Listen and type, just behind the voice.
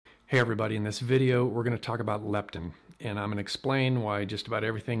Hey everybody, in this video we're going to talk about leptin, and I'm going to explain why just about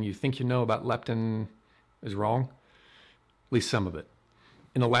everything you think you know about leptin is wrong, at least some of it.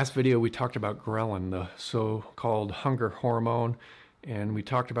 In the last video we talked about ghrelin, the so-called hunger hormone, and we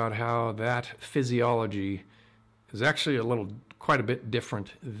talked about how that physiology is actually quite a bit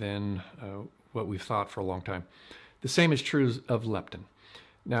different than what we've thought for a long time. The same is true of leptin.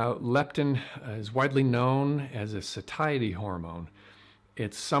 Now, leptin is widely known as a satiety hormone.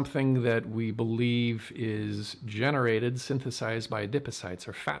 It's something that we believe is synthesized by adipocytes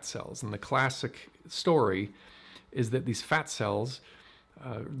or fat cells. And the classic story is that these fat cells,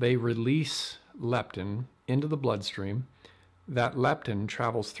 they release leptin into the bloodstream. That leptin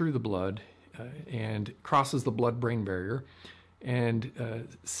travels through the blood and crosses the blood-brain barrier and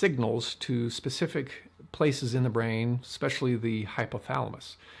signals to specific places in the brain, especially the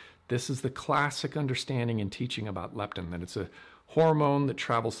hypothalamus. This is the classic understanding and teaching about leptin, that it's a hormone that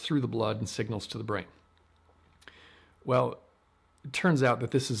travels through the blood and signals to the brain. Well, it turns out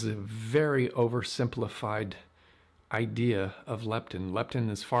that this is a very oversimplified idea of leptin.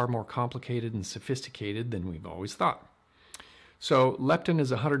 Leptin is far more complicated and sophisticated than we've always thought. So leptin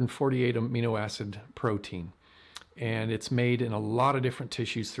is a 148 amino acid protein, and it's made in a lot of different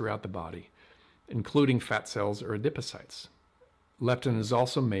tissues throughout the body, including fat cells or adipocytes. Leptin is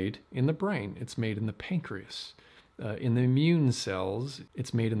also made in the brain. It's made in the pancreas. In the immune cells,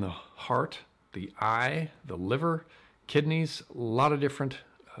 it's made in the heart, the eye, the liver, kidneys. A lot of different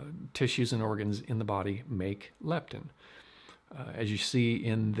tissues and organs in the body make leptin, as you see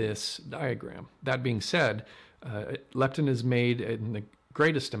in this diagram. That being said, leptin is made in the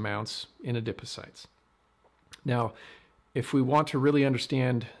greatest amounts in adipocytes. Now, if we want to really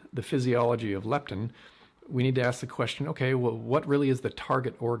understand the physiology of leptin, we need to ask the question, okay, well, what really is the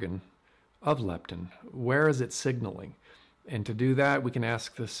target organ of leptin? Where is it signaling? And to do that, we can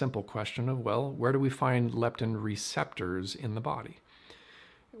ask the simple question of, well, where do we find leptin receptors in the body?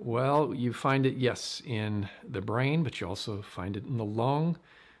 Well, you find it, yes, in the brain, but you also find it in the lung.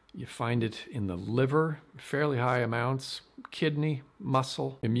 You find it in the liver, fairly high amounts, kidney,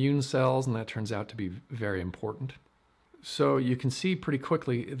 muscle, immune cells, and that turns out to be very important. So you can see pretty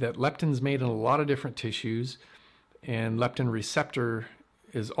quickly that leptin is made in a lot of different tissues, and leptin receptor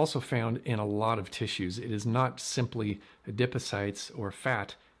is also found in a lot of tissues. It is not simply adipocytes or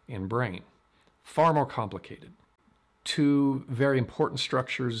fat in brain. Far more complicated. Two very important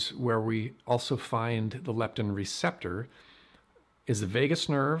structures where we also find the leptin receptor is the vagus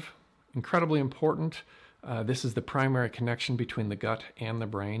nerve, incredibly important. This is the primary connection between the gut and the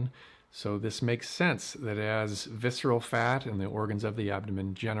brain. So this makes sense that as visceral fat and the organs of the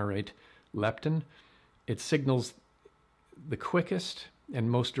abdomen generate leptin, it signals the quickest and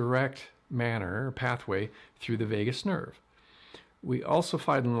most direct manner or pathway through the vagus nerve. We also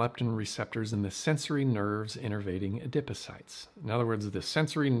find leptin receptors in the sensory nerves innervating adipocytes. In other words, the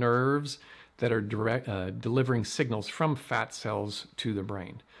sensory nerves that are delivering signals from fat cells to the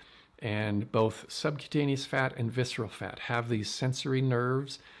brain. And both subcutaneous fat and visceral fat have these sensory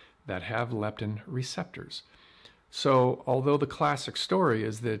nerves that have leptin receptors. So although the classic story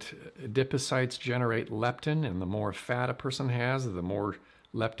is that adipocytes generate leptin, and the more fat a person has, the more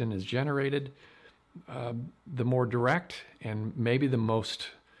leptin is generated, the more direct and maybe the most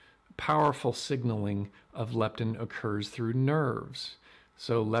powerful signaling of leptin occurs through nerves.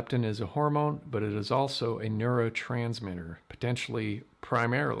 So leptin is a hormone, but it is also a neurotransmitter, potentially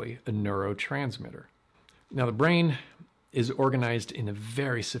primarily a neurotransmitter. Now the brain is organized in a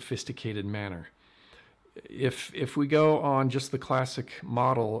very sophisticated manner. If we go on just the classic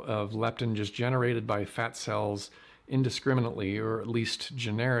model of leptin just generated by fat cells indiscriminately, or at least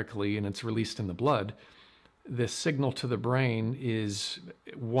generically, and it's released in the blood, this signal to the brain is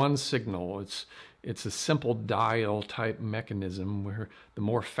one signal. It's a simple dial type mechanism where the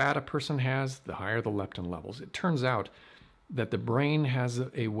more fat a person has, the higher the leptin levels. It turns out that the brain has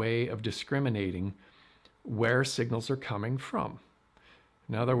a way of discriminating where signals are coming from.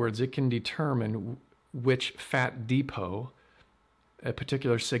 In other words, it can determine which fat depot a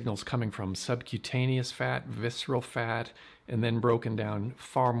particular signal is coming from: subcutaneous fat, visceral fat, and then broken down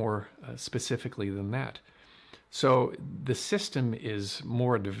far more specifically than that. So the system is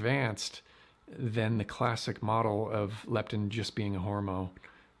more advanced than the classic model of leptin just being a hormone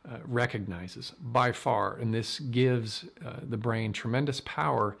recognizes by far, and this gives the brain tremendous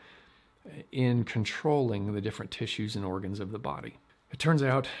power in controlling the different tissues and organs of the body. It turns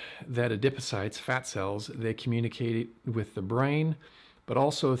out that adipocytes, fat cells, they communicate with the brain, but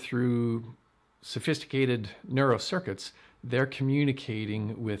also through sophisticated neurocircuits, they're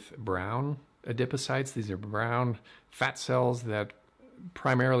communicating with brown adipocytes. These are brown fat cells that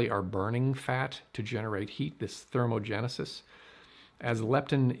primarily are burning fat to generate heat, this thermogenesis. As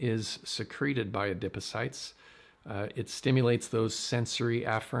leptin is secreted by adipocytes, it stimulates those sensory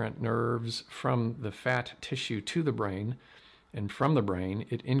afferent nerves from the fat tissue to the brain, and from the brain,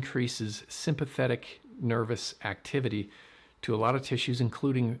 it increases sympathetic nervous activity to a lot of tissues,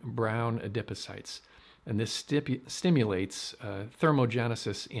 including brown adipocytes. And this stimulates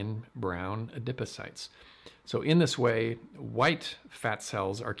thermogenesis in brown adipocytes. So in this way, white fat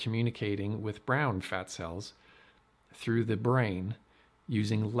cells are communicating with brown fat cells through the brain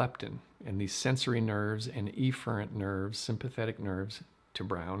using leptin and these sensory nerves and efferent nerves, sympathetic nerves, to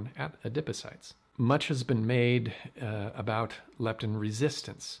brown adipocytes. Much has been made about leptin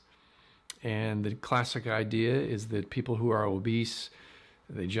resistance. And the classic idea is that people who are obese,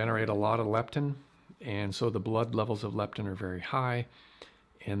 they generate a lot of leptin, and so the blood levels of leptin are very high.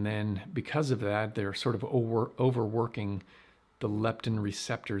 And then because of that, they're sort of overworking the leptin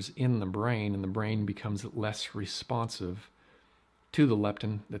receptors in the brain, and the brain becomes less responsive to the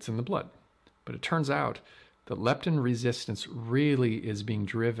leptin that's in the blood. But it turns out that leptin resistance really is being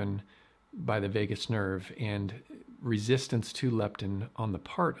driven by the vagus nerve and resistance to leptin on the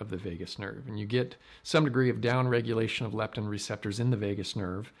part of the vagus nerve. And you get some degree of downregulation of leptin receptors in the vagus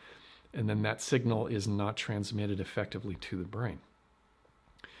nerve, and then that signal is not transmitted effectively to the brain.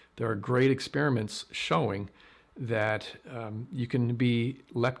 There are great experiments showing that you can be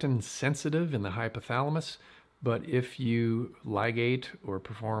leptin sensitive in the hypothalamus, but if you ligate or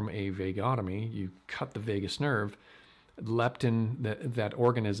perform a vagotomy, you cut the vagus nerve, leptin, that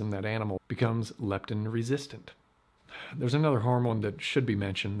organism, that animal, becomes leptin resistant. There's another hormone that should be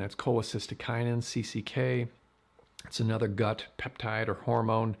mentioned, that's cholecystokinin, CCK. It's another gut peptide or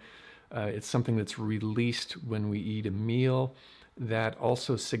hormone. It's something that's released when we eat a meal that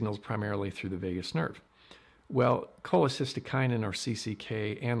also signals primarily through the vagus nerve. Well, cholecystokinin or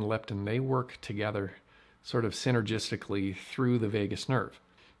CCK and leptin, they work together sort of synergistically through the vagus nerve.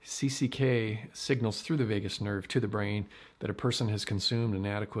 CCK signals through the vagus nerve to the brain that a person has consumed an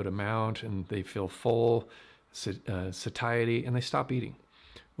adequate amount and they feel full, satiety, and they stop eating.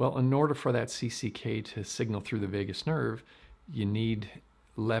 Well, in order for that CCK to signal through the vagus nerve, you need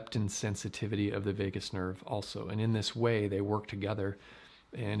leptin sensitivity of the vagus nerve also. And in this way, they work together.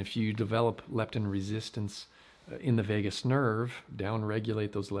 And if you develop leptin resistance in the vagus nerve,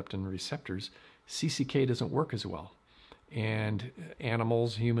 downregulate those leptin receptors, CCK doesn't work as well. And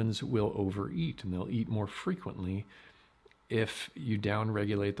animals, humans, will overeat, and they'll eat more frequently if you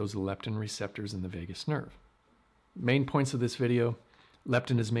downregulate those leptin receptors in the vagus nerve. Main points of this video: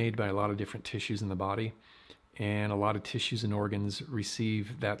 leptin is made by a lot of different tissues in the body, and a lot of tissues and organs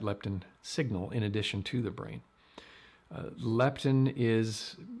receive that leptin signal in addition to the brain. Leptin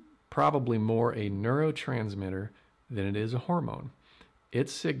is probably more a neurotransmitter than it is a hormone. It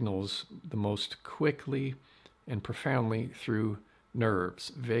signals the most quickly and profoundly through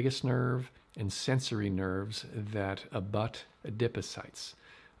nerves, vagus nerve and sensory nerves that abut adipocytes.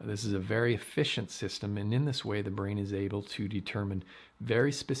 This is a very efficient system, and in this way the brain is able to determine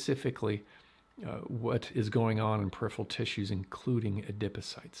very specifically what is going on in peripheral tissues, including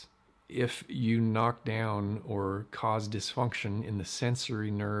adipocytes. If you knock down or cause dysfunction in the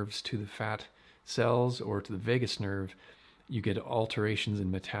sensory nerves to the fat cells or to the vagus nerve, you get alterations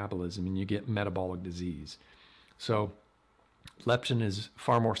in metabolism and you get metabolic disease. So leptin is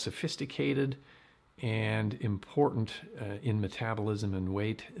far more sophisticated and important in metabolism and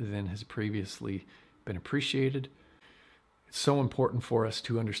weight than has previously been appreciated. It's so important for us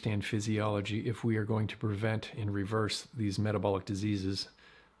to understand physiology if we are going to prevent and reverse these metabolic diseases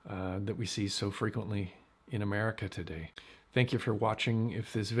that we see so frequently in America today. Thank you for watching.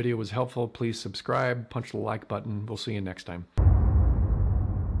 If this video was helpful, please subscribe, punch the like button. We'll see you next time.